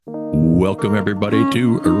Welcome, everybody,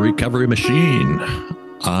 to Recovery Machine.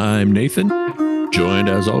 I'm Nathan, joined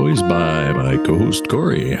as always by my co-host,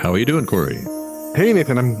 Corey. How are you doing, Corey? Hey,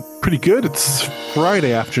 Nathan, I'm pretty good. It's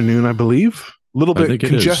Friday afternoon, I believe. A little bit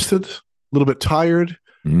congested, a little bit tired,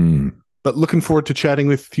 but looking forward to chatting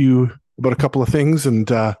with you about a couple of things and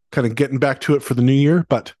kind of getting back to it for the new year.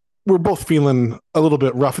 But we're both feeling a little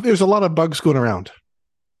bit rough. There's a lot of bugs going around.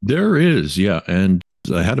 There is, yeah. And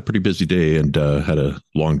I had a pretty busy day and had a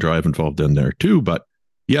long drive involved in there too. But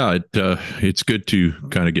yeah, it's good to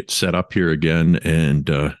kind of get set up here again and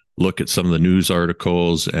look at some of the news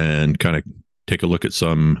articles and kind of take a look at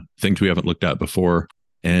some things we haven't looked at before.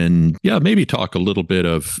 And yeah, maybe talk a little bit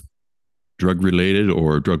of drug related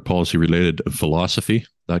or drug policy related philosophy,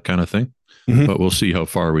 that kind of thing. Mm-hmm. But we'll see how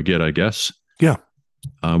far we get, I guess. Yeah.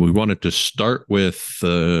 We wanted to start with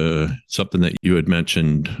something that you had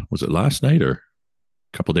mentioned. Was it last night or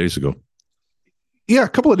a couple of days ago? Yeah, a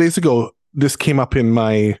couple of days ago, this came up in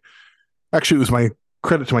actually, it was my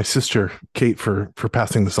credit to my sister, Kate, for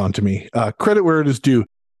passing this on to me. Credit where it is due.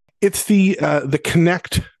 It's the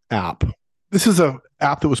Connect app. This is a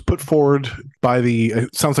app that was put forward by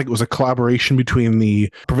it sounds like it was a collaboration between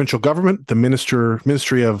the provincial government, the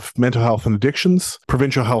Ministry of Mental Health and Addictions,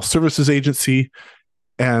 Provincial Health Services Agency,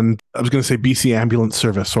 and I was going to say BC Ambulance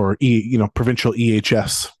Service or provincial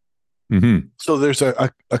EHS. Mm-hmm. So there's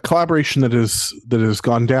a collaboration that has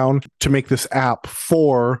gone down to make this app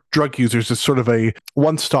for drug users as sort of a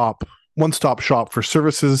one-stop shop for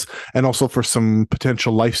services and also for some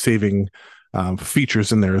potential life-saving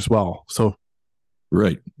features in there as well. So,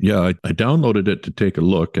 right, yeah, I downloaded it to take a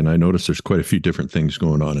look, and I noticed there's quite a few different things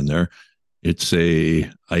going on in there. It's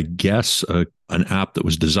an app that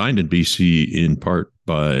was designed in BC in part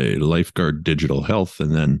by Lifeguard Digital Health,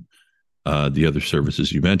 and then the other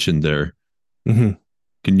services you mentioned there. Mm-hmm.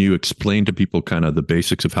 Can you explain to people kind of the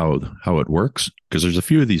basics of how it works? Because there's a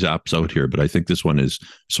few of these apps out here, but I think this one is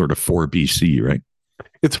sort of for BC, right?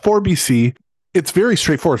 It's for BC. It's very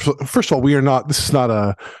straightforward. First of all, this is not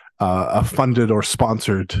a funded or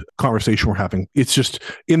sponsored conversation we're having. It's just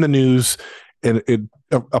in the news, and it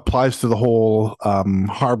applies to the whole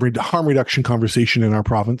harm reduction conversation in our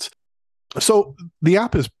province. So the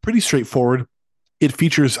app is pretty straightforward. It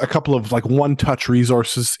features a couple of one-touch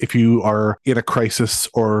resources if you are in a crisis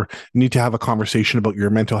or need to have a conversation about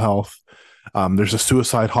your mental health. There's a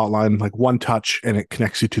suicide hotline, one touch, and it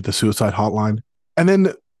connects you to the suicide hotline. And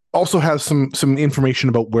then also has some information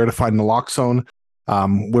about where to find naloxone,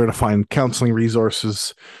 where to find counseling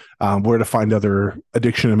resources, where to find other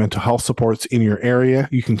addiction and mental health supports in your area.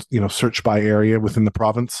 You can search by area within the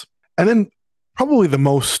province. And then probably the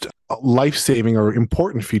most life-saving or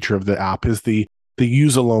important feature of the app is the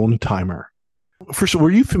use alone timer. First,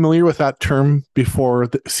 were you familiar with that term before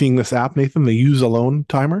seeing this app, Nathan? The use alone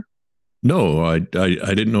timer? No, I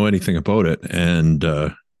didn't know anything about it, and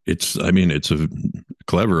it's a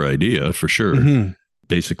clever idea for sure. Mm-hmm.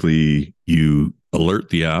 Basically, you alert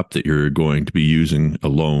the app that you're going to be using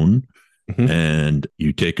alone, mm-hmm. and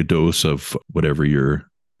you take a dose of whatever your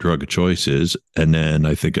drug of choice is, and then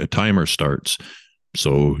I think a timer starts.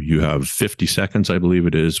 So you have 50 seconds, I believe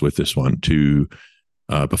it is, with this one to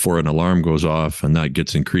before an alarm goes off, and that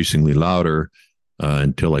gets increasingly louder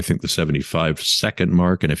until I think the 75-second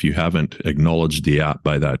mark. And if you haven't acknowledged the app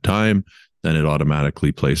by that time, then it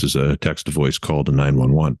automatically places a text-to-voice call to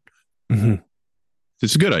 911. Mm-hmm.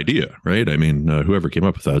 It's a good idea, right? I mean, whoever came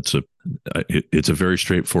up with that, it's a very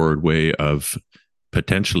straightforward way of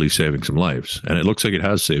potentially saving some lives, and it looks like it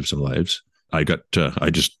has saved some lives. I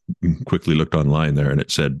just quickly looked online there, and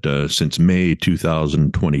it said since May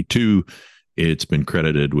 2022, it's been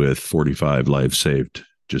credited with 45 lives saved.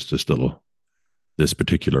 Just this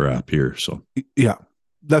particular app here. So yeah,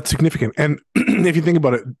 that's significant. And if you think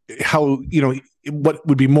about it, how what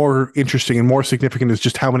would be more interesting and more significant is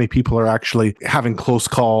just how many people are actually having close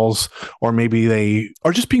calls, or maybe they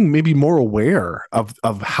are just being maybe more aware of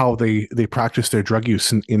how they practice their drug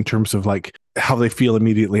use in terms of how they feel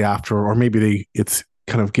immediately after, or maybe it's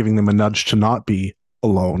kind of giving them a nudge to not be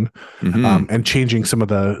alone, mm-hmm. And changing some of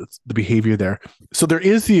the behavior there. So there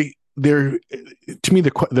is to me,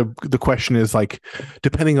 the question is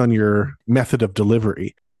depending on your method of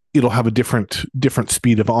delivery, it'll have a different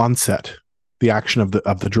speed of onset, the action of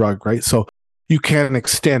the drug, right? So you can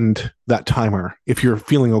extend that timer if you're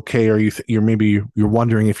feeling okay, or you're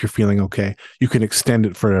wondering if you're feeling okay. You can extend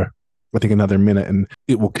it for I think another minute, and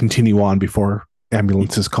it will continue on before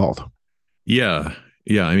ambulance is called. Yeah.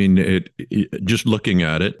 I mean, just looking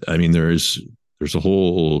at it, I mean, there's a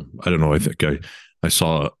whole, I don't know. I think I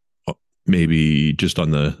saw maybe just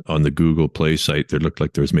on the Google Play site, there looked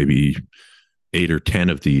like there's maybe 8 or 10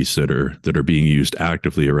 of these that are being used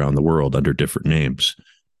actively around the world under different names,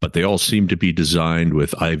 but they all seem to be designed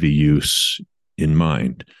with IV use in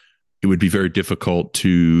mind. It would be very difficult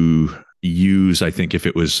to use, I think, if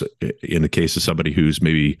it was in the case of somebody who's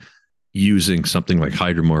maybe using something like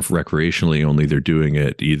Hydromorph recreationally, only they're doing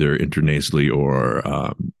it either intranasally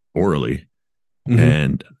or orally. Mm-hmm.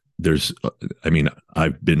 And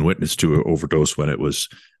I've been witness to an overdose when it was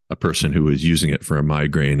a person who was using it for a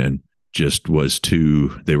migraine and just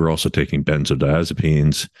they were also taking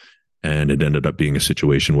benzodiazepines, and it ended up being a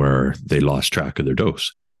situation where they lost track of their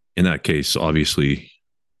dose. In that case, obviously,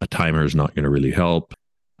 a timer is not going to really help.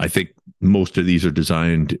 I think most of these are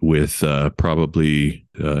designed with probably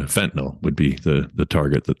fentanyl would be the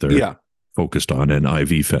target that they're focused on, and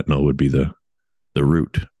IV fentanyl would be the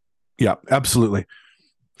route. Yeah, absolutely.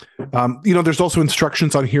 There's also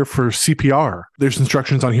instructions on here for CPR. There's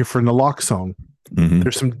instructions on here for naloxone. Mm-hmm.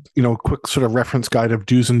 There's some, quick sort of reference guide of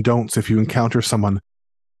do's and don'ts if you encounter someone.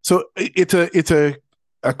 So it's a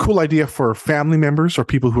cool idea for family members or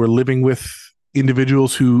people who are living with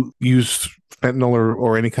individuals who use fentanyl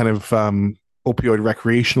or any kind of opioid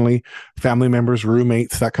recreationally, family members,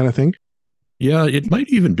 roommates, that kind of thing. Yeah, it might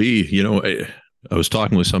even be, I was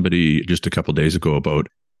talking with somebody just a couple of days ago about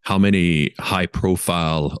how many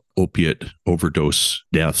high-profile opiate overdose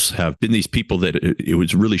deaths have been these people that it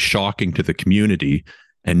was really shocking to the community,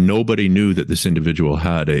 and nobody knew that this individual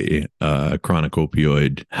had a chronic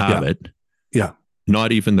opioid habit. Yeah.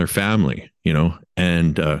 Not even their family,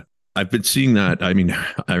 and I've been seeing that. I mean,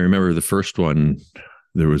 I remember the first one,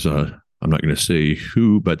 there was I'm not going to say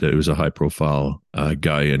who, but it was a high-profile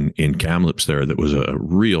guy in Kamloops there that was a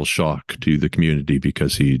real shock to the community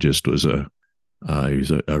because he just was he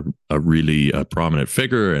was a really prominent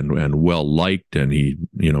figure and well liked, and he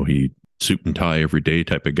suit and tie every day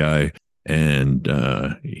type of guy. And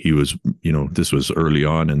he was, this was early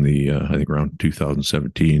on in the I think around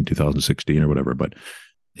 2017, 2016 or whatever. But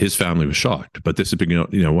his family was shocked. But this had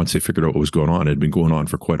been, once they figured out what was going on, it had been going on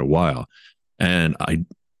for quite a while. And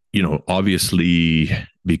obviously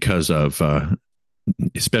because of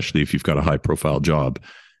especially if you've got a high profile job,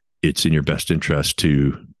 it's in your best interest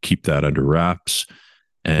to keep that under wraps.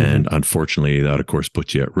 And unfortunately, that, of course,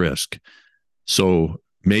 puts you at risk. So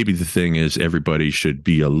maybe the thing is everybody should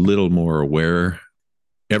be a little more aware.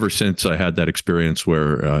 Ever since I had that experience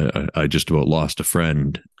where I just about lost a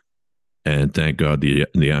friend, and thank God the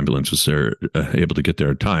ambulance was there, able to get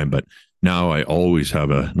there in time. But now I always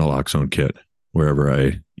have a naloxone kit wherever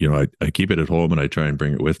I keep it at home, and I try and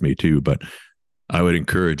bring it with me too. But I would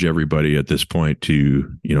encourage everybody at this point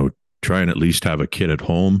to, try and at least have a kit at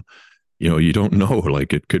home. You don't know,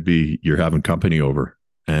 like it could be you're having company over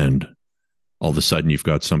and all of a sudden you've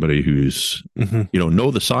got somebody who's,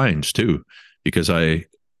 know the signs too. Because are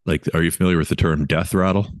you familiar with the term death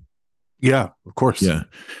rattle? Yeah, of course. Yeah.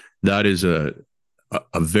 That is a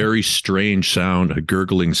very strange sound, a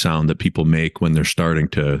gurgling sound that people make when they're starting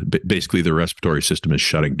to, basically the respiratory system is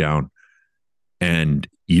shutting down. And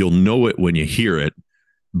you'll know it when you hear it,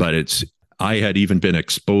 but I had even been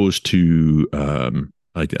exposed to,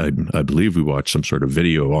 I believe we watched some sort of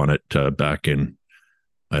video on it back in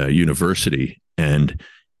university, and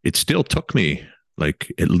it still took me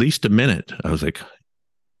like at least a minute. I was like,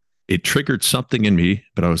 it triggered something in me,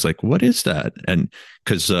 but I was like, what is that? And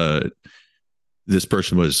because this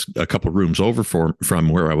person was a couple rooms over from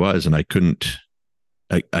where I was, and I couldn't,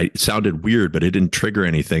 it sounded weird, but it didn't trigger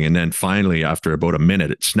anything. And then finally, after about a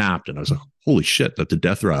minute, it snapped, and I was like, holy shit, that's a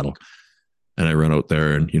death rattle. And I run out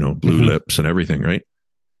there and, blue lips and everything. Right.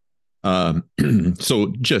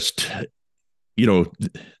 So just,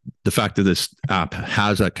 the fact that this app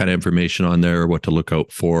has that kind of information on there, what to look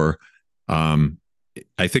out for.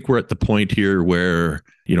 I think we're at the point here where,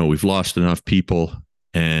 we've lost enough people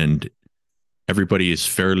and everybody is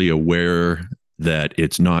fairly aware that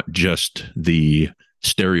it's not just the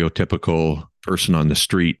stereotypical person on the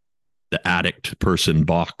street, the addict person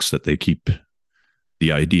box that they keep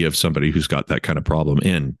the idea of somebody who's got that kind of problem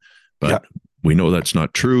in. But we know that's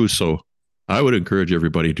not true. So I would encourage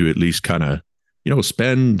everybody to at least kind of,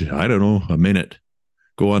 spend, I don't know, a minute,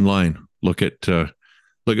 go online, look at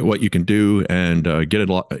what you can do and get it.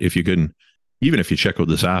 If you can, even if you check out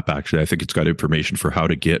this app, actually, I think it's got information for how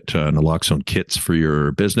to get naloxone kits for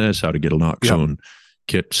your business, how to get a naloxone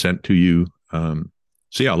kit sent to you.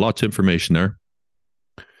 So yeah, lots of information there.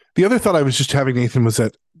 The other thought I was just having, Nathan, was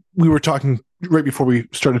that we were talking right before we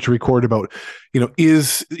started to record about,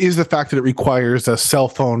 is the fact that it requires a cell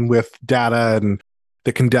phone with data and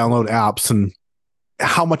that can download apps, and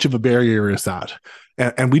how much of a barrier is that?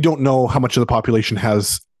 And we don't know how much of the population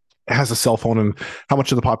has has a cell phone, and how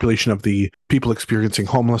much of the population of the people experiencing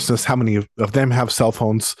homelessness, how many of them have cell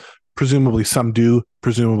phones? Presumably some do,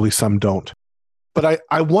 presumably some don't. But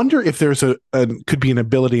I wonder if there's could be an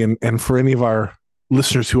ability, and for any of our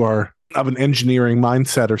listeners who are of an engineering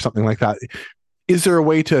mindset or something like that, is there a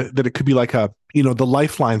way that it could be like the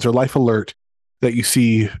lifelines or life alert that you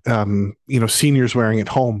see, seniors wearing at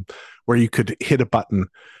home, where you could hit a button,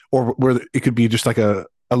 or where it could be just like a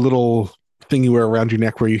little thing you wear around your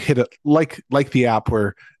neck where you hit it like the app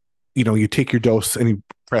where, you take your dose and you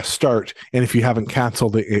press start. And if you haven't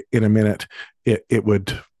canceled it in a minute, it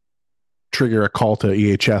would trigger a call to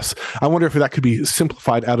EHS. I wonder if that could be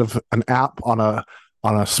simplified out of an app on a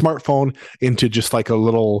smartphone into just like a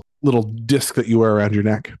little disc that you wear around your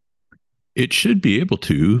neck. It should be able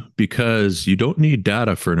to, because you don't need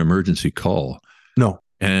data for an emergency call. No.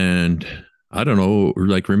 And I don't know,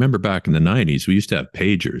 like, remember back in the 90s, we used to have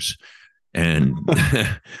pagers, and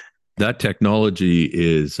that technology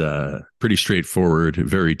is pretty straightforward,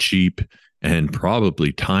 very cheap, and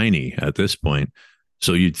probably tiny at this point.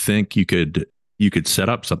 So you'd think you could set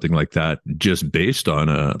up something like that just based on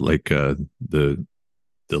the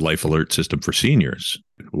life alert system for seniors.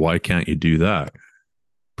 Why can't you do that?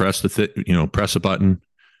 Press press a button,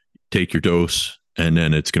 take your dose, and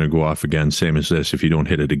then it's going to go off again. Same as this. If you don't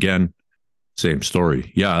hit it again, same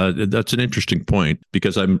story. Yeah, that's an interesting point,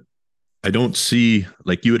 because I don't see,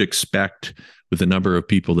 like you would expect with the number of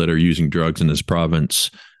people that are using drugs in this province.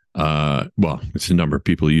 It's the number of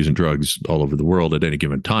people using drugs all over the world at any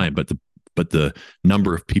given time, but the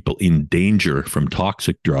number of people in danger from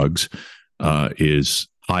toxic drugs is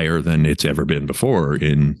higher than it's ever been before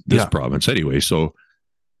in this province anyway. So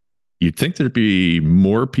you'd think there'd be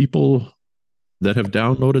more people that have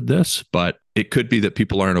downloaded this, but it could be that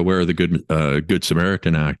people aren't aware of the Good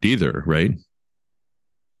Samaritan Act either, right?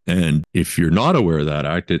 And if you're not aware of that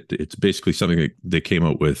act, it's basically something that they came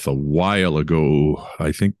out with a while ago.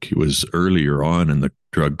 I think it was earlier on in the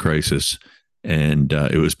drug crisis. And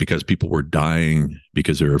it was because people were dying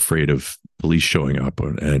because they're afraid of police showing up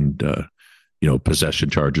and possession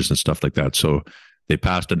charges and stuff like that. So they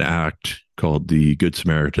passed an act called the Good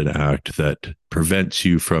Samaritan Act that prevents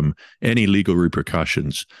you from any legal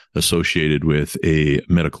repercussions associated with a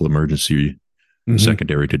medical emergency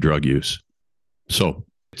secondary to drug use. So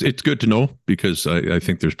it's good to know, because I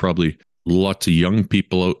think there's probably lots of young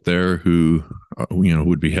people out there who,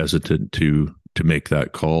 would be hesitant to make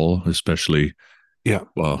that call, especially. Yeah.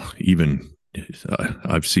 Well, even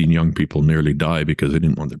I've seen young people nearly die because they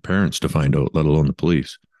didn't want their parents to find out, let alone the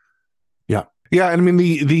police. Yeah. Yeah. And I mean,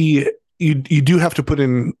 you do have to put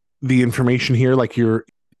in the information here. Like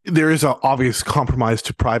there is an obvious compromise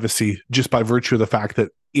to privacy just by virtue of the fact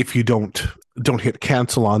that if you don't hit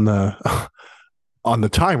cancel on the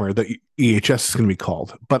timer, that EHS is going to be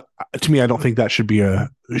called. But to me, I don't think that should be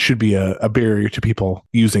a barrier to people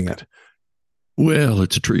using it. Well,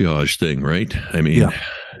 it's a triage thing, right? I mean,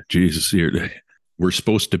 Jesus, we're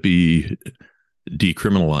supposed to be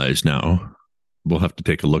decriminalized now. We'll have to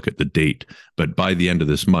take a look at the date. But by the end of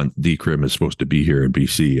this month, decrim is supposed to be here in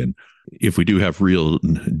BC. And if we do have real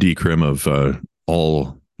decrim of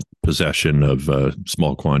all possession of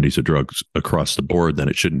small quantities of drugs across the board, then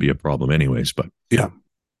it shouldn't be a problem anyways. But yeah,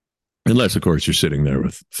 unless, of course, you're sitting there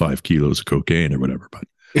with 5 kilos of cocaine or whatever. But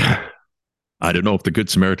yeah, I don't know if the Good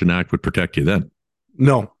Samaritan Act would protect you then.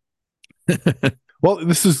 No. Well,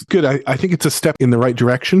 this is good. I think it's a step in the right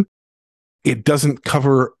direction. It doesn't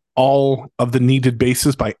cover all of the needed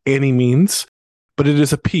bases by any means, but it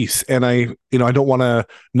is a piece. And I don't want to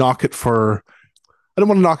knock it for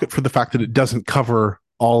the fact that it doesn't cover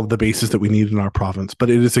all of the bases that we need in our province, but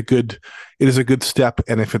it is a good step.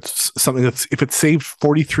 And if it's something if it's saved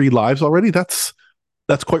 43 lives already, that's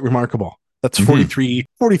quite remarkable. That's 43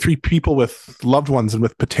 people with loved ones and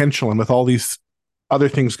with potential and with all these other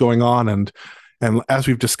things going on. And as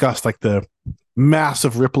we've discussed, like the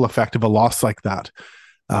massive ripple effect of a loss like that.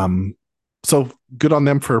 So good on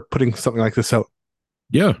them for putting something like this out.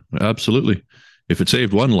 Yeah, absolutely. If it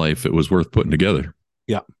saved one life, it was worth putting together.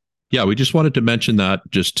 Yeah. Yeah, we just wanted to mention that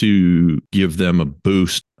just to give them a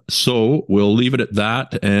boost. So we'll leave it at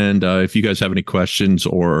that. And if you guys have any questions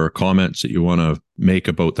or comments that you want to make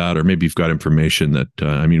about that, or maybe you've got information that,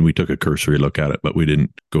 we took a cursory look at it, but we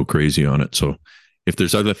didn't go crazy on it. So if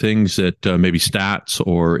there's other things that maybe stats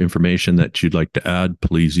or information that you'd like to add,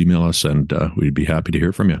 please email us and we'd be happy to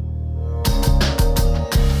hear from you.